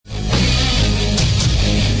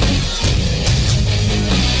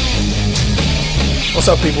What's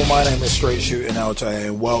up, people? My name is Straight Shootin LJA,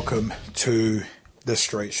 and welcome to the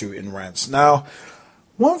Straight Shootin Rants. Now,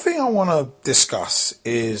 one thing I want to discuss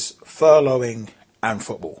is furloughing and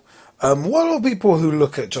football. What a lot of people who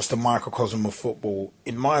look at just a microcosm of football,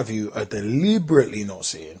 in my view, are deliberately not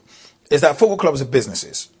seeing is that football clubs are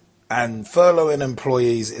businesses, and furloughing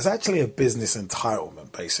employees is actually a business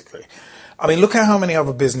entitlement, basically. I mean, look at how many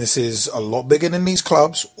other businesses a lot bigger than these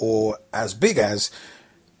clubs, or as big as,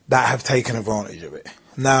 that have taken advantage of it.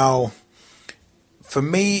 Now, for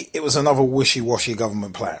me, it was another wishy-washy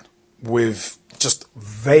government plan with just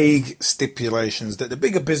vague stipulations that the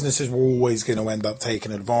bigger businesses were always going to end up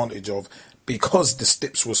taking advantage of because the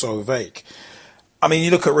stips were so vague. I mean,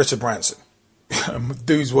 you look at Richard Branson.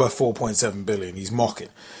 Dude's worth 4.7 billion. He's mocking.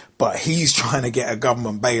 But he's trying to get a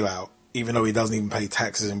government bailout, even though he doesn't even pay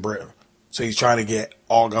taxes in Britain. So he's trying to get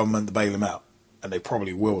our government to bail him out. And they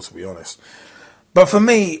probably will, to be honest. But for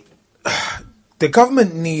me, the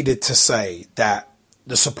government needed to say that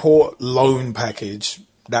the support loan package,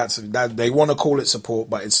 that they want to call it support,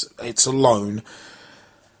 but it's a loan.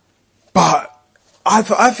 But I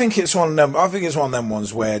think it's one of them. I think it's one of them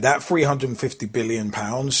ones where that £350 billion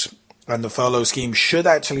and the furlough scheme should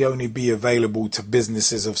actually only be available to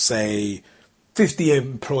businesses of, say, 50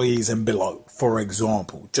 employees and below. For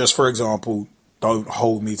example, don't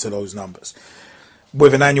hold me to those numbers.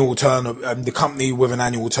 With an annual turnover, the company with an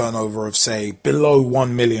annual turnover of, say, below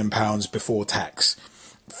 £1 million before tax,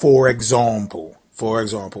 for example,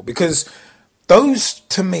 because those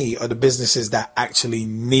to me are the businesses that actually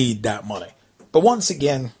need that money. But once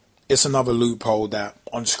again, it's another loophole that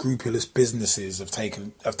unscrupulous businesses have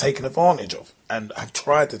taken advantage of and have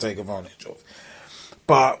tried to take advantage of.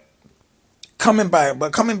 But coming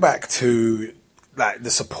back to like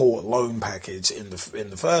the support loan package in the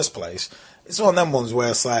first place. It's one of them ones where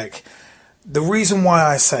it's like, the reason why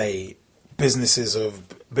I say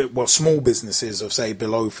small businesses of, say,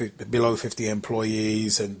 below 50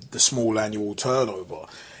 employees and the small annual turnover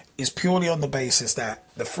is purely on the basis that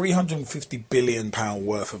the £350 billion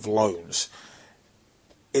worth of loans,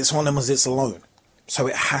 it's one of them as it's a loan. So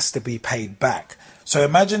it has to be paid back. So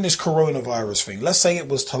imagine this coronavirus thing. Let's say it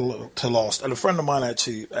was to last, and a friend of mine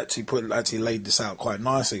actually laid this out quite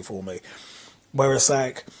nicely for me, where it's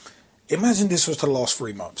like, imagine this was to last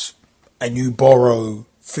 3 months and you borrow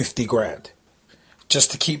 50 grand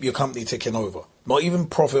just to keep your company ticking over. Not even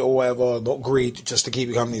profit or whatever, not greed, just to keep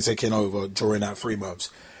your company ticking over during that 3 months.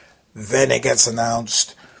 Then it gets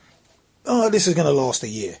announced, oh, this is going to last a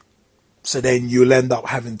year. So then you'll end up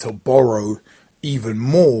having to borrow even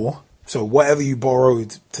more. So whatever you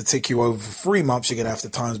borrowed to tick you over for 3 months, you're going to have to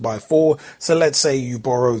times by 4. So let's say you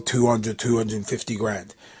borrow 250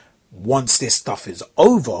 grand. Once this stuff is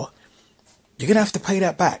over, you're going to have to pay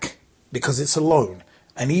that back because it's a loan.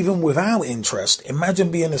 And even without interest,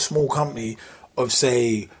 imagine being a small company of,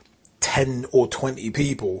 say, 10 or 20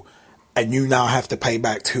 people and you now have to pay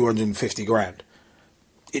back 250 grand.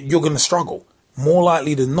 You're going to struggle. More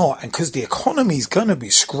likely than not. And because the economy's going to be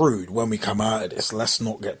screwed when we come out of this, let's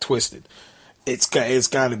not get twisted. It's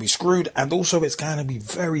going to be screwed, and also it's going to be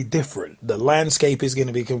very different. The landscape is going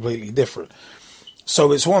to be completely different.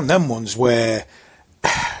 So it's one of them ones where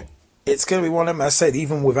it's going to be one of them, I said,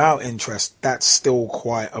 even without interest, that's still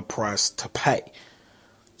quite a price to pay.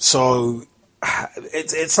 So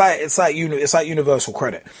it's like universal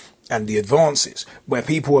credit and the advances, where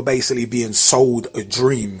people are basically being sold a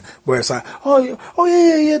dream, where it's like, oh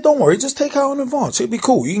yeah, don't worry, just take out an advance, it'll be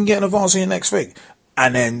cool, you can get an advance on your next thing.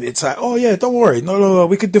 And then it's like, oh yeah, don't worry, no,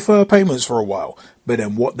 we could defer payments for a while. But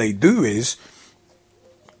then what they do is,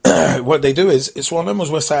 it's one of them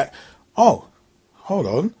where it's like, oh, hold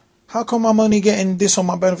on, how come I'm only getting this on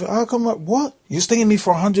my benefit? How come, what? You're stinging me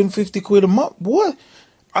for 150 quid a month? What?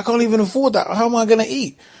 I can't even afford that. How am I going to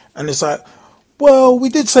eat? And it's like, well, we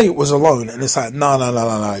did say it was a loan. And it's like, no.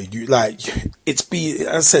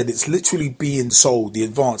 It's literally being sold, the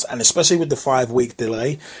advance. And especially with the 5-week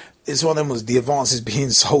delay, it's one of them was the advance is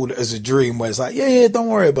being sold as a dream, where it's like, yeah, don't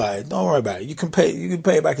worry about it. You can pay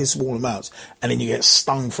it back in small amounts. And then you get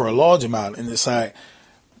stung for a large amount. And it's like,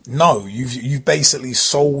 no, you've basically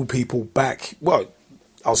sold people back. Well,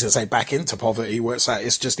 I was going to say back into poverty, where it's like,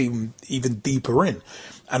 it's just even deeper in.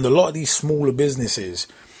 And a lot of these smaller businesses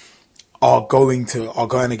are going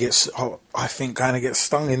to get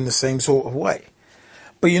stung in the same sort of way.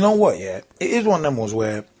 But you know what? Yeah, it is one of them ones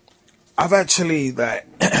where I've actually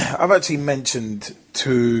mentioned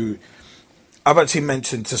to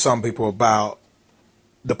some people about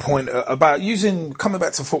the point about coming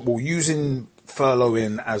back to football, using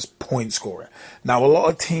furloughing as point scoring. Now, a lot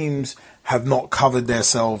of teams have not covered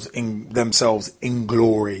themselves in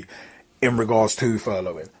glory in regards to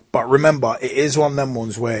furloughing. But remember, it is one of them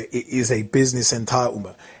ones where it is a business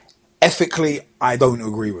entitlement. Ethically, I don't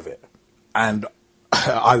agree with it. And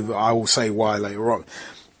I will say why later on.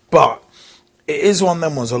 But it is one of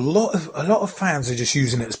them ones. A lot of fans are just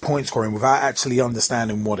using it as point scoring without actually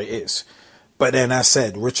understanding what it is. But then, as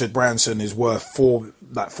said, Richard Branson is worth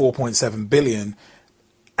 4.7 billion,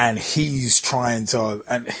 and he's trying to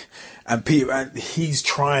and he's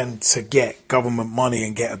trying to get government money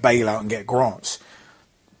and get a bailout and get grants.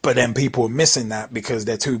 But then people are missing that because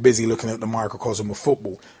they're too busy looking at the microcosm of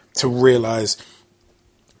football to realise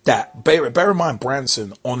that, bear in mind,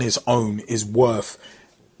 Branson on his own is worth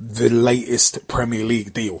the latest Premier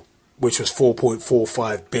League deal, which was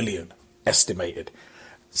 4.45 billion estimated.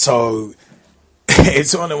 So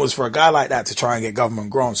it's on it was for a guy like that to try and get government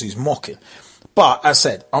grants, he's mocking. But as I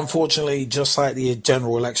said, unfortunately, just like the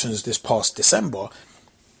general elections this past December,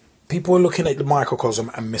 people are looking at the microcosm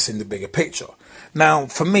and missing the bigger picture. Now,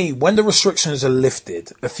 for me, when the restrictions are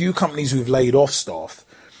lifted, a few companies who've laid off staff,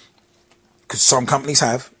 because some companies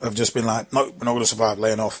have just been like, no, we're not going to survive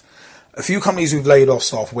laying off. A few companies who've laid off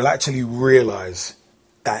staff will actually realise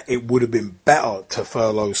that it would have been better to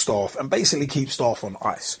furlough staff and basically keep staff on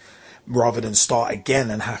ice rather than start again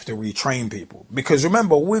and have to retrain people. Because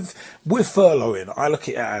remember, with furloughing, I look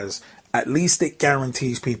at it as at least it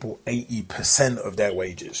guarantees people 80% of their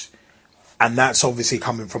wages. And that's obviously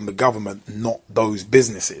coming from the government, not those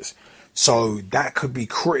businesses. So that could be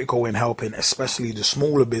critical in helping, especially the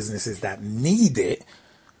smaller businesses that need it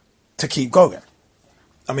to keep going.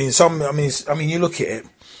 I mean, you look at it.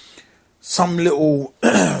 Some little,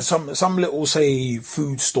 some little, say,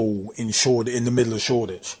 food stall in the middle of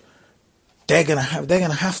Shoreditch. They're gonna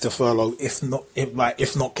have to furlough if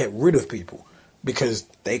not get rid of people, because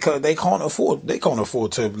they can't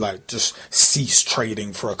afford to like just cease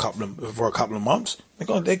trading for a couple of months.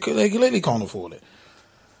 They clearly can't afford it.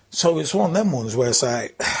 So it's one of them ones where it's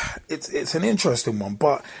like it's an interesting one,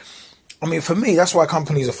 but I mean, for me, that's why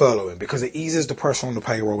companies are furloughing, because it eases the pressure on the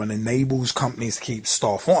payroll and enables companies to keep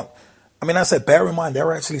staff on. I mean, I said, bear in mind, there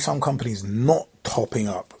are actually some companies not topping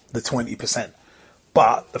up the 20%.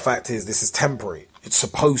 But the fact is, this is temporary. It's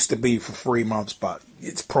supposed to be for 3 months, but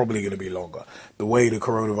it's probably going to be longer. The way the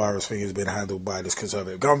coronavirus thing has been handled by this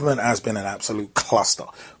Conservative government has been an absolute cluster.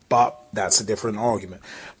 But that's a different argument.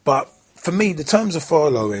 But for me, the terms of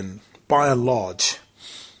furloughing, by and large,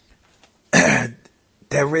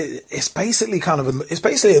 it's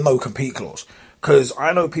basically a no compete clause. Because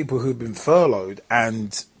I know people who've been furloughed,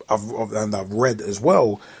 and I've read as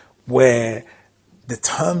well, where the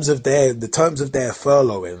terms of their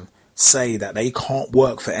furloughing say that they can't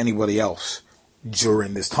work for anybody else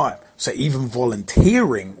during this time. So even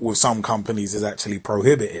volunteering with some companies is actually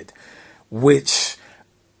prohibited, which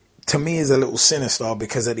to me is a little sinister,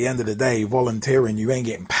 because at the end of the day, volunteering, you ain't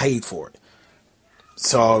getting paid for it.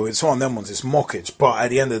 So it's one of them ones, it's mockage. But at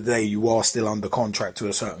the end of the day, you are still under contract to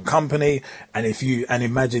a certain company. And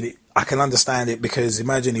imagine it, I can understand it, because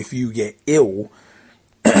imagine if you get ill,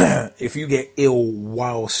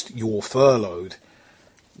 whilst you're furloughed,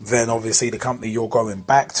 then obviously the company you're going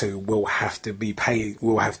back to will have to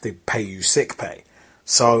pay you sick pay.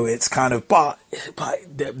 So it's kind of, but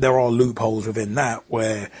there are loopholes within that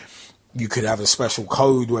where you could have a special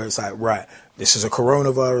code where it's like, right, this is a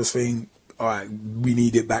coronavirus thing. All right, we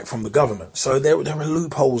need it back from the government. So there are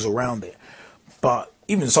loopholes around it. But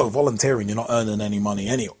even so, volunteering, you're not earning any money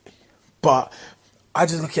anyway. But I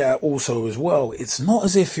just look at it also as well. It's not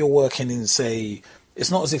as if you're working in, say, it's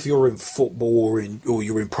not as if you're in football or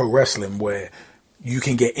you're in pro wrestling where you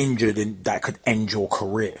can get injured and that could end your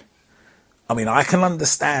career. I mean, I can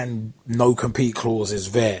understand no compete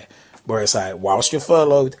clauses there, where it's like, whilst you're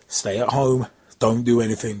furloughed, stay at home, don't do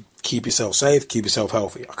anything, keep yourself safe, keep yourself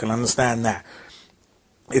healthy. I can understand that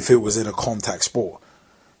if it was in a contact sport.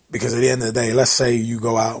 Because at the end of the day, let's say you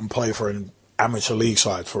go out and play for an amateur league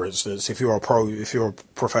side, for instance, if you're a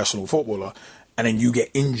professional footballer, and then you get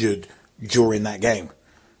injured during that game,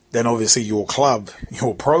 then obviously your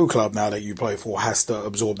pro club now that you play for has to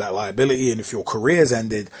absorb that liability. And if your career's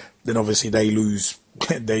ended, then obviously they lose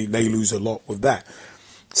they lose a lot with that.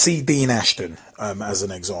 See Dean Ashton as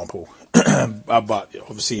an example. But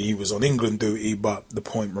obviously he was on England duty, but the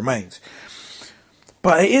point remains.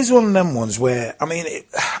 But it is one of them ones where, I mean,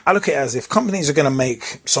 I look at it as if companies are going to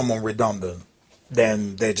make someone redundant,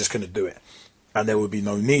 then they're just going to do it, and there would be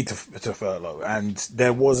no need to furlough. And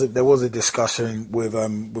there was a discussion with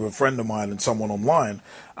a friend of mine and someone online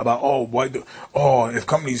about if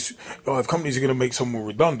companies are going to make someone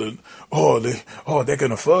redundant, they're going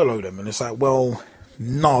to furlough them. And it's like, well,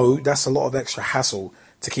 no, that's a lot of extra hassle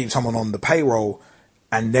to keep someone on the payroll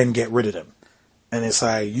and then get rid of them. And it's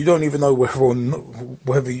like, you don't even know whether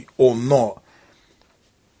or not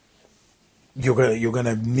you're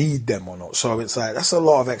gonna need them or not. So it's like, that's a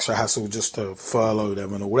lot of extra hassle just to furlough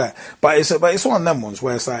them and all that. But it's one of them ones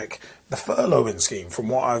where it's like the furloughing scheme, from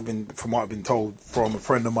what I've been told from a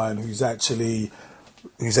friend of mine who's actually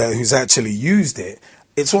used it.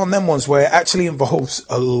 It's one of them ones where it actually involves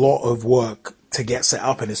a lot of work to get set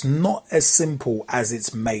up, and it's not as simple as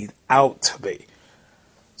it's made out to be.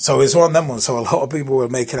 So it's one of them ones. So a lot of people were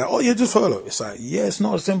making it, oh, yeah, just furlough. It's like, yeah, it's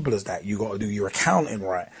not as simple as that. You got to do your accounting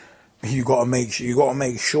right. You got to make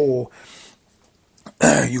sure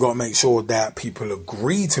that people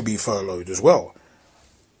agree to be furloughed as well.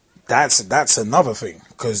 That's another thing,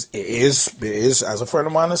 because it is, as a friend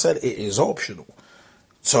of mine has said, it is optional.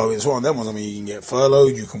 So it's one of them ones. I mean, you can get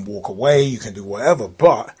furloughed, you can walk away, you can do whatever,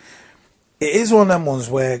 but it is one of them ones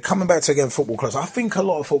where, coming back to, again, football clubs, I think a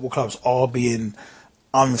lot of football clubs are being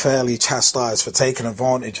unfairly chastised for taking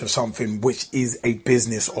advantage of something which is a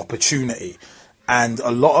business opportunity. And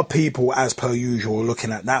a lot of people, as per usual, are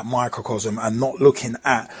looking at that microcosm and not looking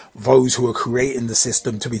at those who are creating the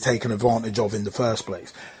system to be taken advantage of in the first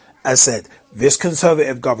place. As said, this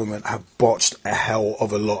Conservative government have botched a hell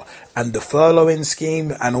of a lot. And the furloughing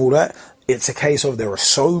scheme and all that, it's a case of there are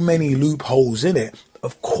so many loopholes in it.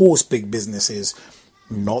 Of course, big businesses,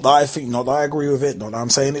 not that I agree with it, not that I'm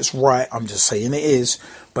saying it's right, I'm just saying it is,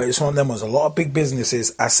 but it's one of them was a lot of big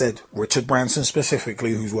businesses. I said Richard Branson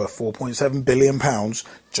specifically, who's worth £4.7 billion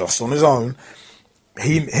just on his own,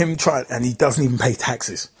 him trying, and he doesn't even pay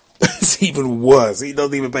taxes. It's even worse. He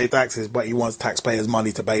doesn't even pay taxes, but he wants taxpayers'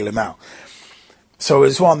 money to bail him out. So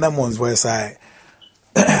it's one of them ones where it's like,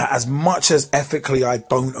 as much as ethically I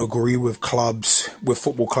don't agree with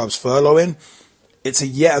football clubs furloughing, it's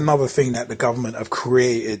yet another thing that the government have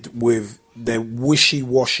created with their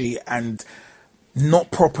wishy-washy and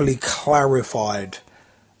not properly clarified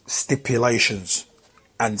stipulations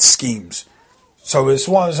and schemes. So it's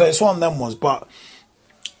one of them ones. But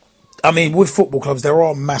I mean, with football clubs, there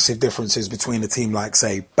are massive differences between a team like,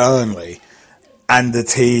 say, Burnley and a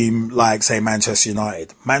team like, say, Manchester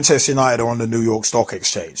United. Manchester United are on the New York Stock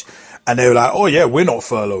Exchange, and they were like, oh yeah, we're not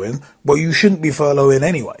furloughing. Well, you shouldn't be furloughing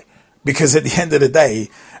anyway. Because at the end of the day,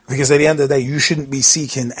 you shouldn't be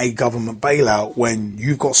seeking a government bailout when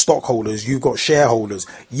you've got stockholders, you've got shareholders.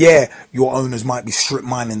 Yeah, your owners might be strip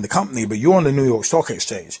mining the company, but you're on the New York Stock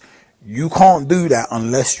Exchange. You can't do that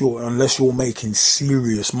unless you're making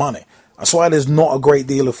serious money. That's why there's not a great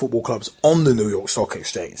deal of football clubs on the New York Stock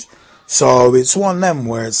Exchange. So it's one of them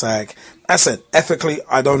where it's like, I said, ethically,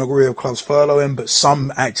 I don't agree with clubs furloughing, but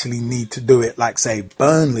some actually need to do it. Like, say,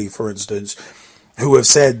 Burnley, for instance, who have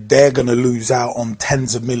said they're going to lose out on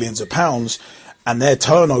tens of millions of pounds, and their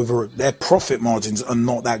turnover, their profit margins are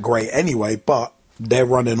not that great anyway, but they're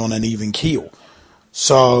running on an even keel.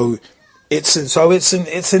 So it's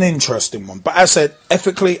an interesting one. But as I said,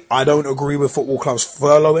 ethically, I don't agree with football clubs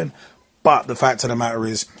furloughing, but the fact of the matter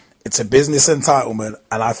is, it's a business entitlement,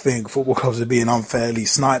 and I think football clubs are being unfairly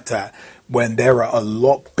sniped at when there are a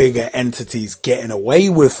lot bigger entities getting away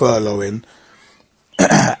with furloughing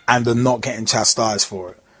and are not getting chastised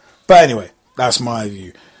for it. But anyway, that's my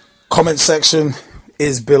view. Comment section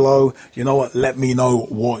is below. You know what? Let me know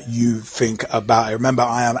what you think about it. Remember,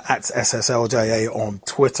 I am at SSLJA on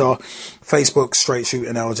Twitter, Facebook, Straight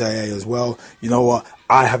Shootin LJA as well. You know what?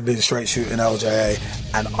 I have been Straight Shootin LJA,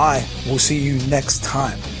 and I will see you next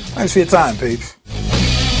time. Thanks for your time, peeps.